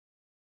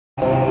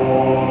You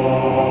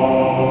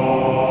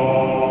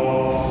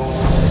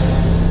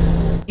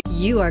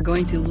are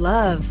going to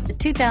love the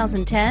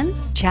 2010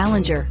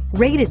 Challenger.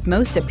 Rated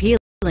most appealing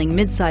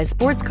midsize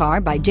sports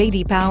car by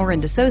J.D. Power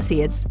and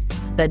Associates,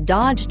 the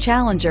Dodge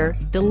Challenger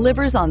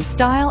delivers on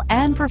style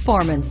and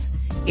performance.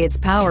 It's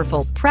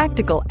powerful,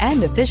 practical,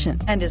 and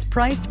efficient, and is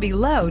priced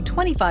below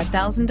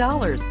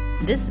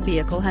 $25,000. This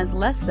vehicle has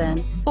less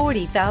than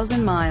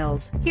 40,000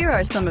 miles. Here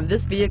are some of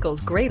this vehicle's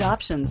great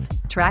options: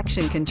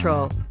 traction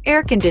control,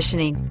 air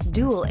conditioning,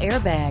 dual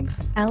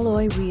airbags,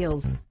 alloy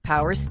wheels,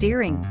 power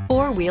steering,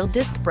 four-wheel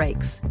disc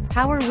brakes,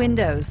 power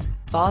windows,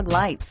 fog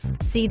lights,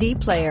 CD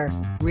player,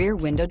 rear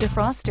window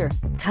defroster.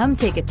 Come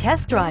take a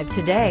test drive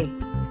today.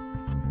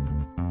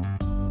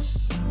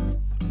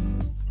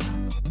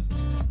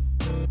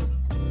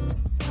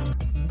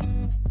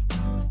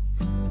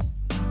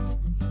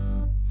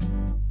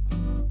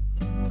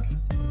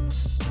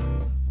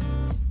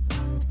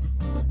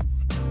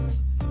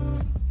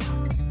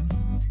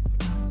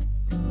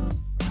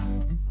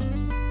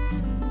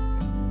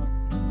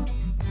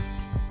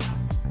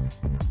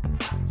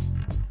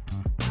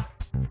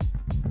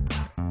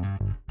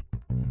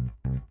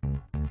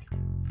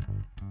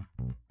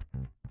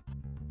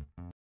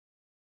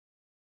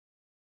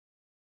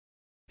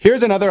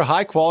 Here's another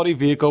high-quality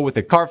vehicle with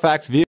a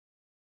Carfax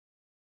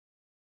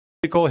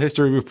Vehicle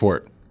History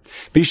Report.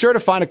 Be sure to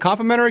find a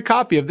complimentary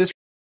copy of this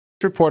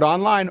report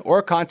online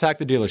or contact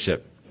the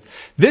dealership.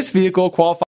 This vehicle qualifies